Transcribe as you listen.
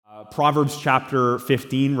Proverbs chapter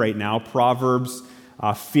 15 right now. Proverbs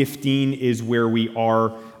 15 is where we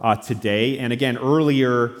are today. And again,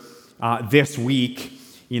 earlier this week,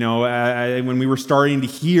 when we were starting to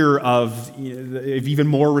hear of even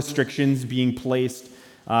more restrictions being placed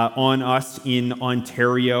on us in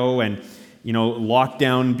Ontario and,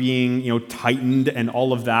 lockdown being, tightened and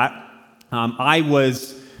all of that, I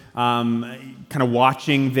was kind of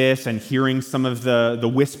watching this and hearing some of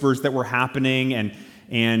the whispers that were happening,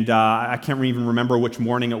 and I can't even remember which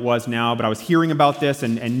morning it was now, but I was hearing about this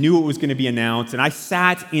and knew it was going to be announced, and I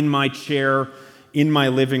sat in my chair in my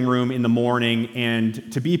living room in the morning,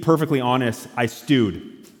 and to be perfectly honest, I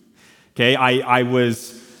stewed. Okay, I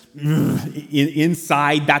was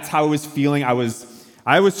inside, that's how I was feeling. I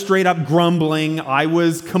was straight up grumbling, I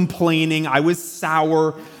was complaining, I was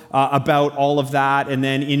sour about all of that, and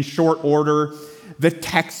then in short order, the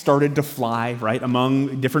text started to fly, right,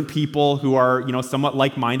 among different people who are, somewhat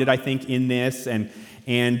like-minded, I think, in this, and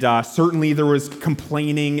certainly there was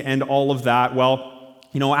complaining and all of that. Well,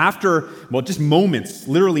 just moments,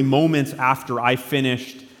 literally moments after I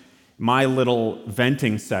finished my little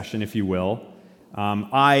venting session, if you will,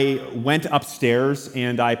 I went upstairs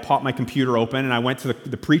and I popped my computer open and I went to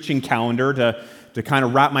the preaching calendar to kind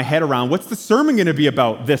of wrap my head around what's the sermon going to be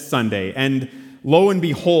about this Sunday. And lo and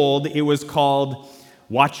behold, it was called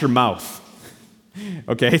Watch Your Mouth.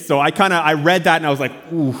 Okay, so I read that and I was like,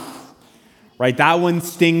 ooh, right, that one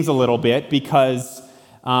stings a little bit because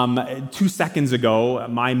 2 seconds ago,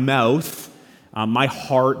 my mouth, my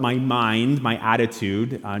heart, my mind, my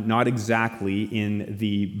attitude, not exactly in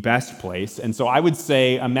the best place. And so I would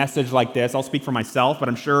say a message like this, I'll speak for myself, but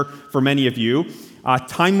I'm sure for many of you,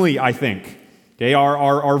 timely, I think. Okay,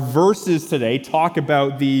 our verses today talk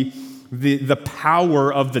about the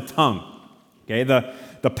power of the tongue. Okay,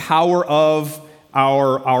 the power of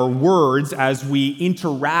our words as we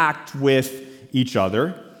interact with each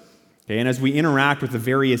other. Okay, and as we interact with the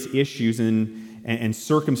various issues and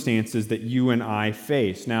circumstances that you and I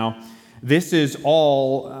face. Now, this is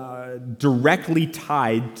all directly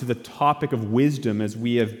tied to the topic of wisdom as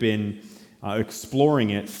we have been exploring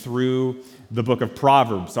it through the book of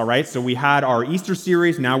Proverbs. All right, so we had our Easter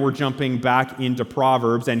series. Now we're jumping back into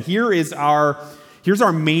Proverbs, and here's our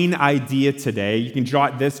main idea today. You can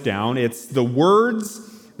jot this down. It's the words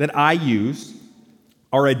that I use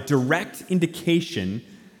are a direct indication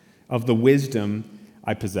of the wisdom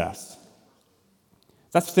I possess.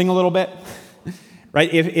 Does that sting a little bit?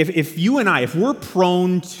 Right? If you and if we're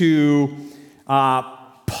prone to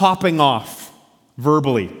popping off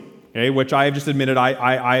verbally, okay, which I have just admitted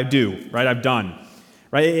I do, right? I've done,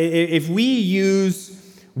 right? If we use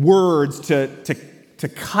words to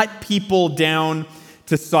cut people down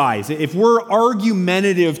to size, if we're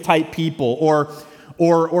argumentative type people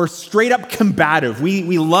or straight up combative,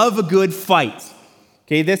 we love a good fight.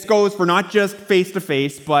 Okay, this goes for not just face to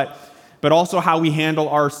face, but also how we handle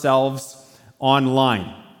ourselves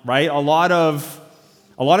online, right? A lot of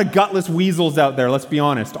gutless weasels out there, let's be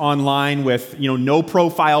honest, online with, no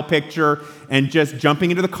profile picture and just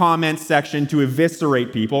jumping into the comments section to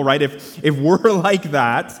eviscerate people, right? If we're like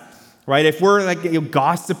that, right? If we're like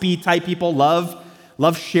gossipy type people,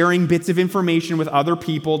 love sharing bits of information with other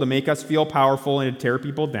people to make us feel powerful and to tear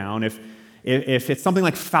people down. If it's something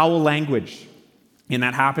like foul language, and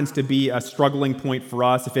that happens to be a struggling point for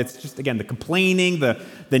us, if it's just, again, the complaining, the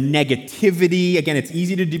negativity, again, it's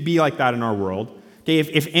easy to be like that in our world. Okay,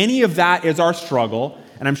 if any of that is our struggle,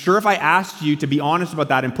 and I'm sure if I asked you to be honest about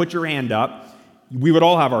that and put your hand up, we would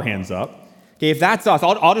all have our hands up. Okay, if that's us,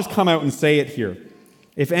 I'll just come out and say it here.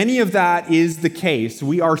 If any of that is the case,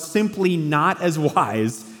 we are simply not as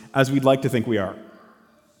wise as we'd like to think we are.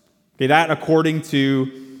 Okay, that according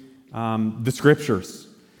to the scriptures,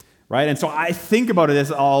 right? And so I think about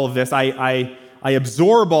all of this, I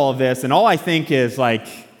absorb all of this, and all I think is like,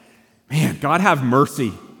 man, God have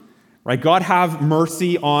mercy. Right? God, have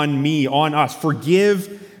mercy on me, on us.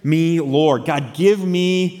 Forgive me, Lord. God, give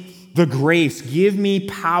me the grace. Give me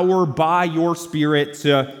power by your Spirit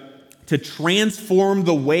to transform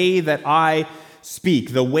the way that I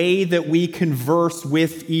speak, the way that we converse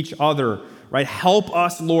with each other. Right? Help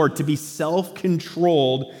us, Lord, to be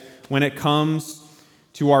self-controlled when it comes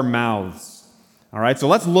to our mouths. All right, so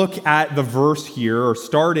let's look at the verse here, or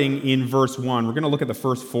starting in verse 1. We're going to look at the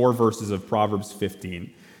first 4 verses of Proverbs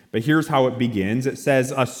 15. But here's how it begins. It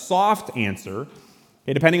says, a soft answer.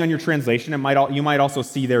 Okay, depending on your translation, you might also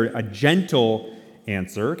see there a gentle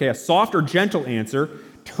answer. Okay, a soft or gentle answer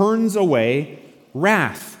turns away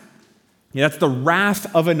wrath. Yeah, that's the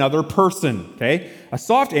wrath of another person. Okay, a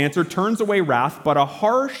soft answer turns away wrath, but a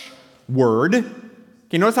harsh word.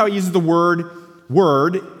 Okay, notice how it uses the word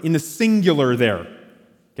word in the singular there,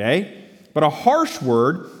 okay? But a harsh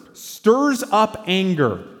word stirs up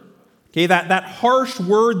anger. Okay, that harsh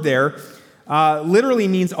word there literally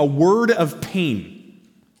means a word of pain.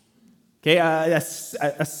 Okay,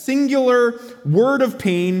 a singular word of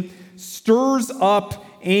pain stirs up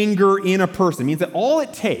anger in a person. It means that all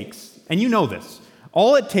it takes, and you know this,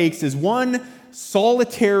 all it takes is one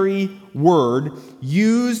solitary word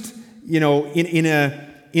used, in an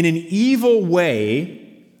evil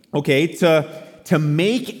way, okay, to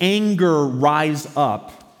make anger rise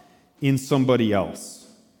up in somebody else.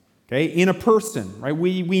 Okay, in a person, right?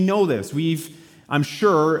 We know this. We've, I'm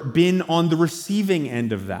sure, been on the receiving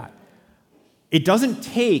end of that. It doesn't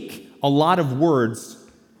take a lot of words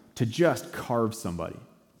to just carve somebody,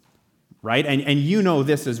 right? And you know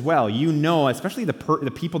this as well. You know, especially the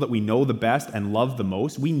people that we know the best and love the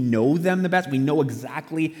most, we know them the best. We know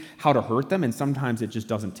exactly how to hurt them, and sometimes it just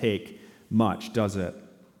doesn't take much, does it?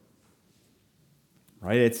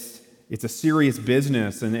 Right? It's a serious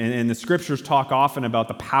business, and the scriptures talk often about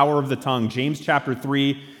the power of the tongue. James chapter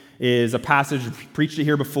 3 is a passage, we've preached it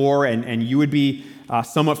here before, and you would be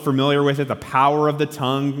somewhat familiar with it. The power of the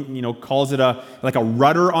tongue, calls it like a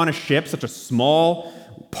rudder on a ship, such a small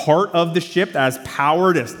part of the ship that has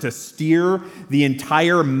power to steer the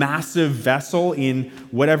entire massive vessel in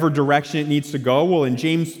whatever direction it needs to go. Well, in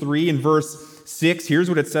James 3 in verse 6, here's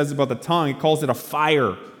what it says about the tongue. It calls it a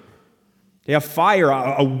fire. A fire,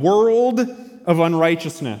 a world of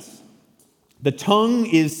unrighteousness. The tongue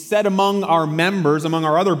is set among our members, among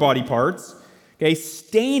our other body parts,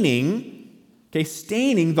 staining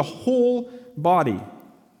the whole body,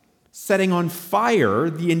 setting on fire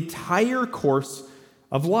the entire course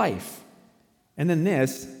of life. And then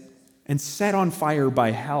this, and set on fire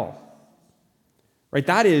by hell. Right?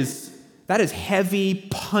 That is heavy,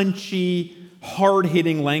 punchy,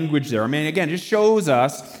 hard-hitting language there. I mean, again, it just shows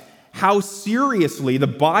us how seriously the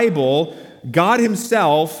Bible, God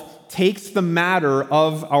himself, takes the matter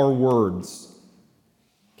of our words.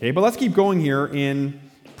 Okay, but let's keep going here in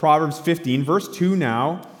Proverbs 15, verse 2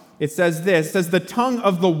 now. It says this, it says, the tongue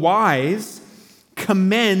of the wise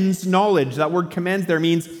commends knowledge. That word commends there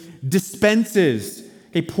means dispenses.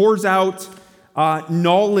 Okay, pours out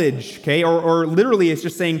knowledge. Okay, or literally it's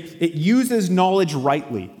just saying it uses knowledge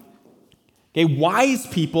rightly. Okay, wise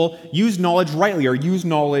people use knowledge rightly or use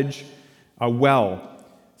knowledge well.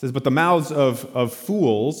 It says, but the mouths of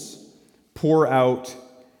fools pour out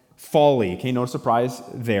folly. Okay, no surprise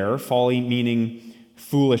there. Folly meaning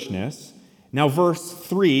foolishness. Now, verse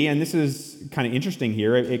 3, and this is kind of interesting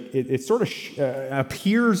here, it sort of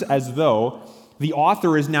appears as though the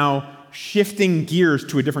author is now shifting gears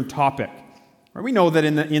to a different topic. Right? We know that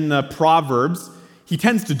in the Proverbs, he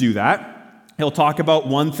tends to do that. He'll talk about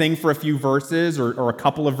one thing for a few verses or a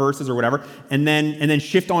couple of verses or whatever, and then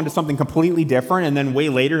shift on to something completely different, and then way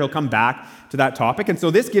later he'll come back to that topic. And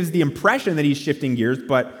so this gives the impression that he's shifting gears,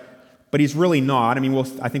 but he's really not. I mean,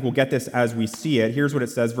 I think we'll get this as we see it. Here's what it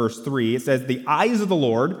says, verse 3. It says, the eyes of the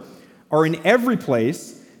Lord are in every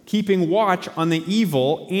place, keeping watch on the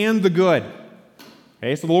evil and the good.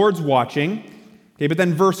 Okay, so the Lord's watching. Okay, but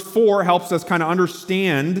then verse 4 helps us kind of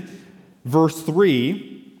understand verse 3.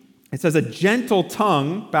 It says, a gentle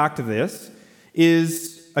tongue, back to this,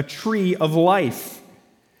 is a tree of life.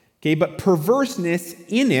 Okay, but perverseness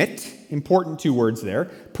in it, important two words there,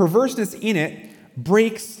 perverseness in it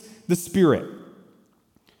breaks the spirit.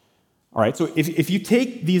 All right, so if you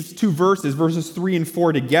take these two verses 3 and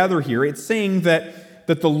 4 together here, it's saying that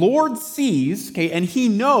the Lord sees, okay, and he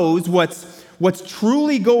knows what's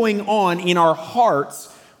truly going on in our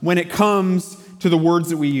hearts when it comes to the words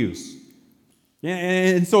that we use.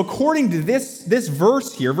 And so according to this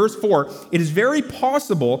verse here, verse 4, it is very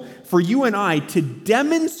possible for you and I to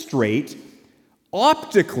demonstrate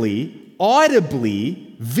optically,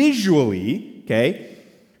 audibly, visually, okay,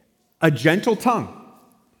 a gentle tongue.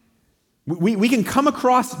 We can come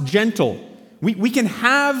across gentle. We can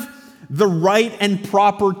have the right and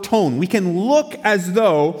proper tone. We can look as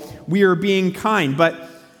though we are being kind. But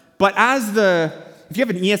if you have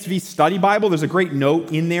an ESV study Bible, there's a great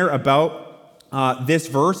note in there about this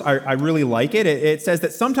verse. I really like it. It says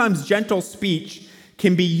that sometimes gentle speech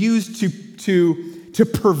can be used to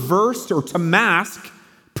perverse or to mask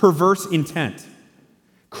perverse intent,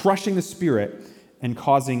 crushing the spirit and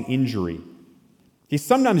causing injury. See,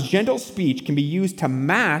 sometimes gentle speech can be used to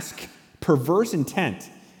mask perverse intent,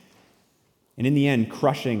 and in the end,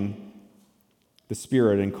 crushing the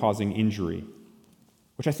spirit and causing injury.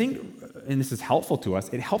 Which I think, and this is helpful to us,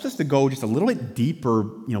 it helps us to go just a little bit deeper,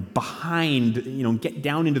 behind, get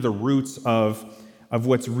down into the roots of of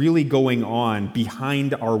what's really going on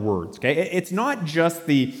behind our words. Okay, it's not just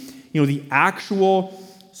the actual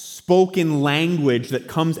spoken language that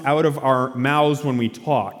comes out of our mouths when we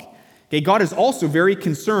talk. Okay, God is also very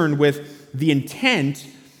concerned with the intent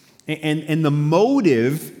and the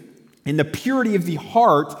motive and the purity of the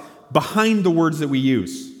heart behind the words that we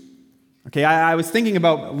use. Okay, I was thinking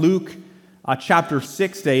about Luke chapter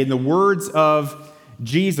 6 today, and the words of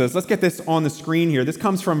Jesus. Let's get this on the screen here. This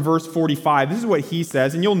comes from verse 45. This is what he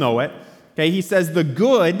says, and you'll know it. Okay, he says, the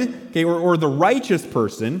good, okay, or the righteous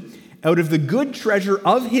person, out of the good treasure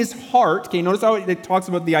of his heart, okay, notice how it talks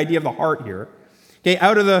about the idea of the heart here. Okay,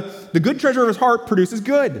 out of the good treasure of his heart produces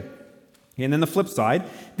good. Okay, and then the flip side,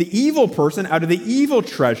 the evil person out of the evil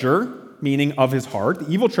treasure, meaning of his heart, the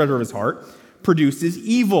evil treasure of his heart, produces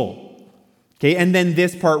evil. Okay, and then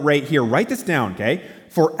this part right here, write this down, okay?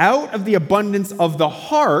 For out of the abundance of the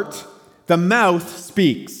heart, the mouth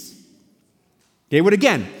speaks. Okay,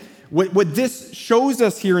 what this shows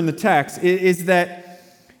us here in the text is that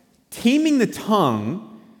taming the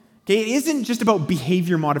tongue, okay, it isn't just about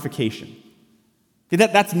behavior modification. Okay,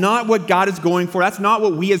 that's not what God is going for. That's not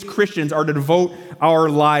what we as Christians are to devote our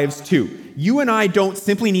lives to. You and I don't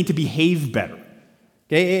simply need to behave better.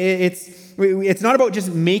 Okay, it's not about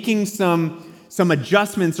just making some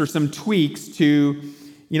adjustments or some tweaks to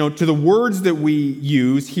the words that we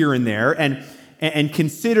use here and there, and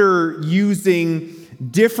consider using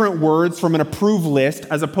different words from an approved list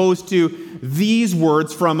as opposed to these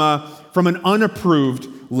words from an unapproved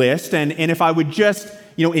list. And if I would just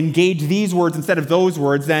engage these words instead of those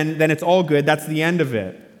words, then it's all good. That's the end of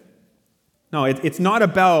it. No, it's not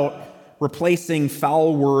about replacing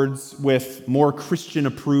foul words with more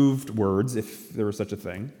Christian-approved words, if there was such a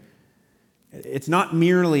thing. It's not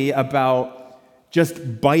merely about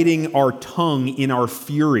just biting our tongue in our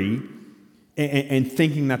fury and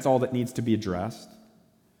thinking that's all that needs to be addressed.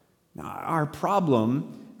 Now, our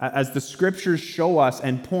problem, as the scriptures show us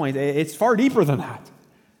and point, it's far deeper than that.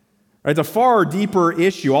 It's a far deeper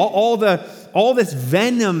issue. All this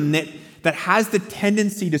venom that has the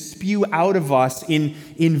tendency to spew out of us in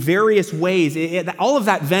various ways, all of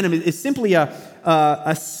that venom is simply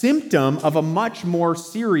a symptom of a much more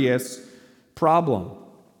serious problem.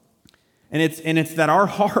 And it's that our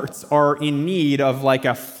hearts are in need of like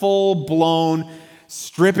a full-blown,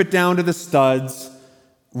 strip it down to the studs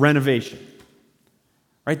renovation.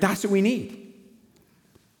 Right? That's what we need.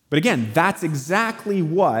 But again, that's exactly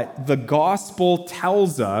what the gospel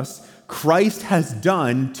tells us Christ has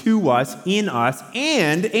done to us, in us,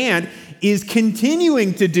 and is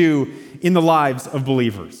continuing to do in the lives of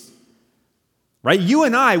believers. Right? You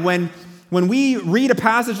and I, when we read a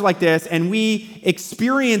passage like this and we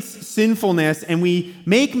experience sinfulness and we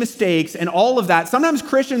make mistakes and all of that, sometimes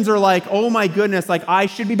Christians are like, oh my goodness, like I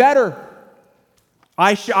should be better.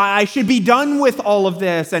 I should be done with all of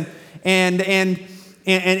this. And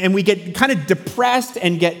we get kind of depressed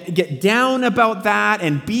and get down about that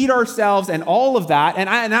and beat ourselves and all of that.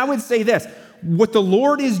 And I would say this, what the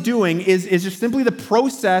Lord is doing is just simply the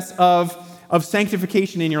process of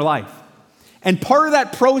sanctification in your life. And part of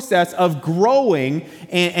that process of growing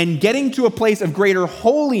and getting to a place of greater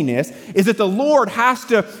holiness is that the Lord has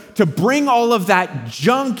to bring all of that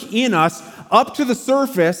junk in us up to the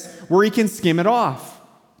surface where he can skim it off.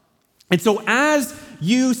 And so as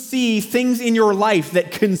you see things in your life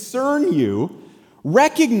that concern you,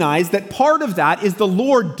 recognize that part of that is the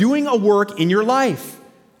Lord doing a work in your life.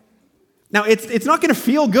 Now, it's not going to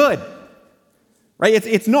feel good. Right?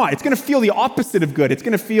 It's not. It's going to feel the opposite of good. It's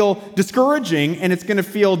going to feel discouraging, and it's going to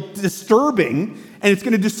feel disturbing, and it's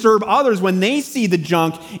going to disturb others when they see the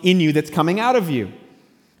junk in you that's coming out of you.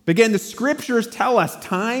 But again, the scriptures tell us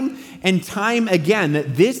time and time again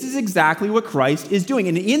that this is exactly what Christ is doing.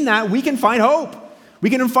 And in that, we can find hope. We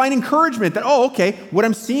can find encouragement that, what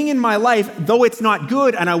I'm seeing in my life, though it's not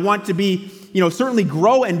good, and I want to be, certainly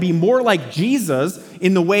grow and be more like Jesus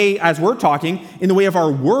in the way, as we're talking, in the way of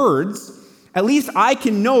our words, at least I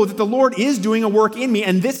can know that the Lord is doing a work in me,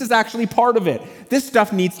 and this is actually part of it. This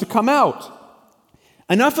stuff needs to come out.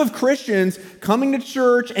 Enough of Christians coming to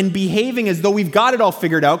church and behaving as though we've got it all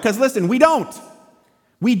figured out, because listen, we don't.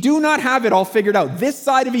 We do not have it all figured out. This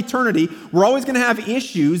side of eternity, we're always going to have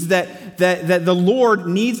issues that the Lord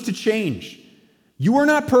needs to change. You are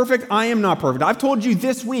not perfect. I am not perfect. I've told you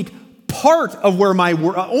this week part of where my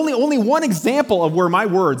only one example of where my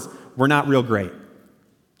words were not real great.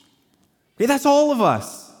 Okay, that's all of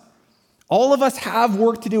us. All of us have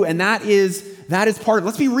work to do, and that is part.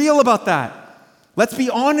 Let's be real about that. Let's be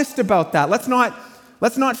honest about that. Let's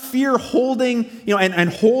not fear holding, and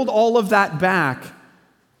hold all of that back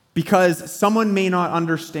because someone may not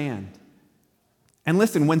understand. And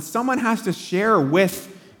listen, when someone has to share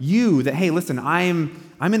with you that, hey, listen, I'm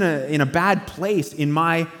in a bad place in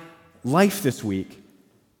my life this week,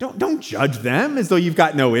 don't judge them as though you've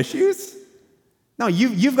got no issues. No,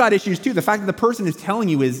 you've got issues too. The fact that the person is telling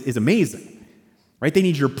you is amazing, right? They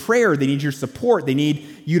need your prayer. They need your support. They need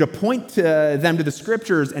you to point to them to the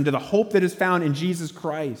scriptures and to the hope that is found in Jesus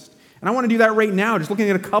Christ. And I want to do that right now, just looking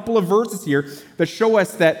at a couple of verses here that show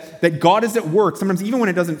us that God is at work, sometimes even when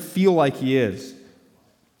it doesn't feel like he is.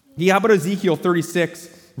 How about Ezekiel 36,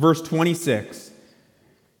 verse 26?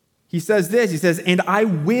 He says this, he says, "And I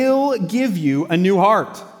will give you a new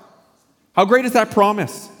heart." How great is that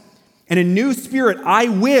promise? "And a new spirit I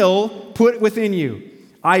will put within you.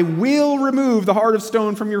 I will remove the heart of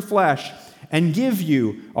stone from your flesh and give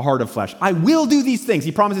you a heart of flesh." I will do these things.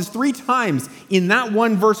 He promises 3 times in that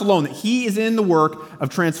one verse alone that he is in the work of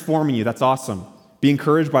transforming you. That's awesome. Be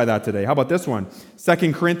encouraged by that today. How about this one?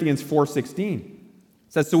 2 Corinthians 4:16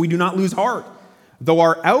 says, "So we do not lose heart. Though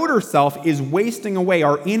our outer self is wasting away,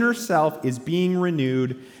 our inner self is being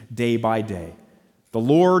renewed day by day." The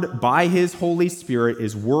Lord, by his Holy Spirit,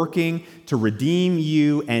 is working to redeem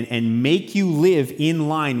you and make you live in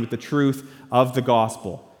line with the truth of the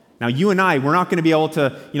gospel. Now, you and I, we're not going to be able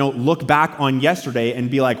to, look back on yesterday and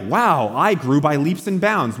be like, wow, I grew by leaps and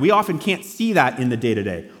bounds. We often can't see that in the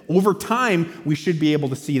day-to-day. Over time, we should be able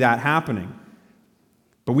to see that happening.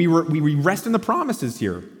 But we rest in the promises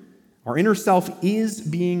here. Our inner self is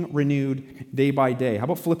being renewed day by day. How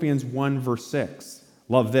about Philippians 1, verse 6?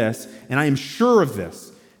 Love this. "And I am sure of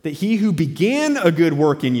this, that he who began a good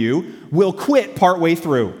work in you will quit partway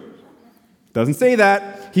through." Doesn't say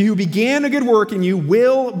that. "He who began a good work in you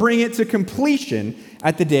will bring it to completion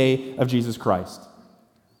at the day of Jesus Christ."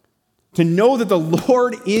 To know that the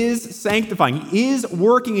Lord is sanctifying, he is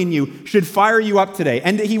working in you, should fire you up today,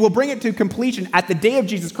 and that he will bring it to completion at the day of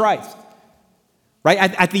Jesus Christ. Right?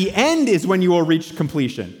 At the end is when you will reach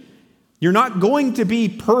completion. You're not going to be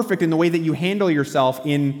perfect in the way that you handle yourself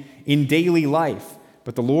in daily life,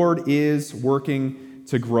 but the Lord is working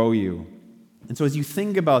to grow you. And so as you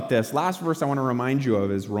think about this, last verse I want to remind you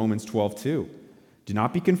of is Romans 12:2. "Do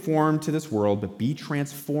not be conformed to this world, but be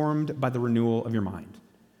transformed by the renewal of your mind."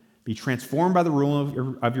 Be transformed by the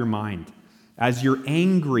renewal of your mind. As you're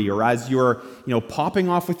angry or as you're popping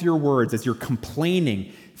off with your words, as you're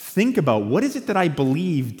complaining, think about, what is it that I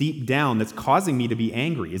believe deep down that's causing me to be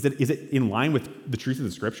angry? Is it in line with the truth of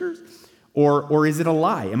the scriptures? Or is it a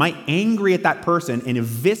lie? Am I angry at that person and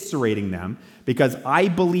eviscerating them because I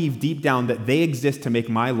believe deep down that they exist to make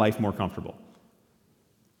my life more comfortable?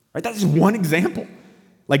 Right? That's just one example.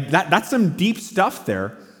 Like that's some deep stuff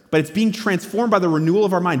there, but it's being transformed by the renewal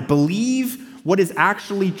of our mind. Believe what is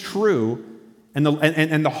actually true, and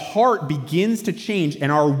the heart begins to change,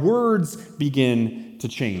 and our words begin to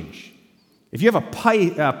change. If you have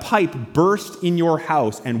a pipe burst in your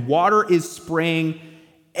house and water is spraying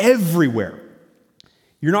everywhere,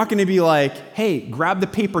 you're not going to be like, "Hey, grab the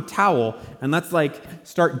paper towel and let's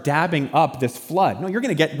start dabbing up this flood." No, you're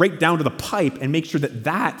going to get right down to the pipe and make sure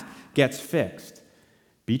that gets fixed.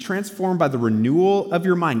 Be transformed by the renewal of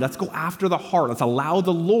your mind. Let's go after the heart. Let's allow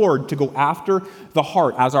the Lord to go after the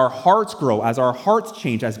heart. As our hearts grow, as our hearts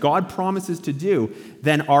change, as God promises to do,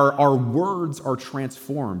 then our words are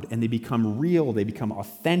transformed and they become real, they become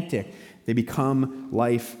authentic, they become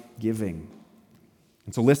life-giving.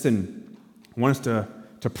 And so listen, I want us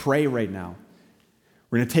to pray right now.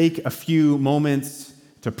 We're going to take a few moments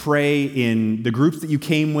to pray in the groups that you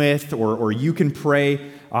came with, or you can pray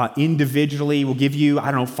individually. We'll give you,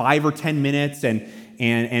 5 or 10 minutes,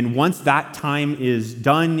 and once that time is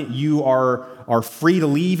done, you are free to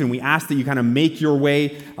leave, and we ask that you kind of make your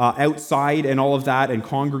way outside and all of that and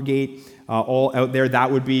congregate all out there.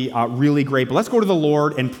 That would be really great. But let's go to the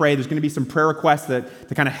Lord and pray. There's going to be some prayer requests to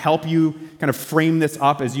kind of help you kind of frame this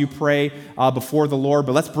up as you pray before the Lord.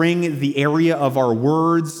 But let's bring the area of our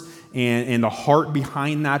words and the heart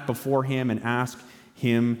behind that before him and ask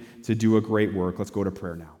him to do a great work. Let's go to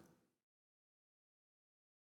prayer now.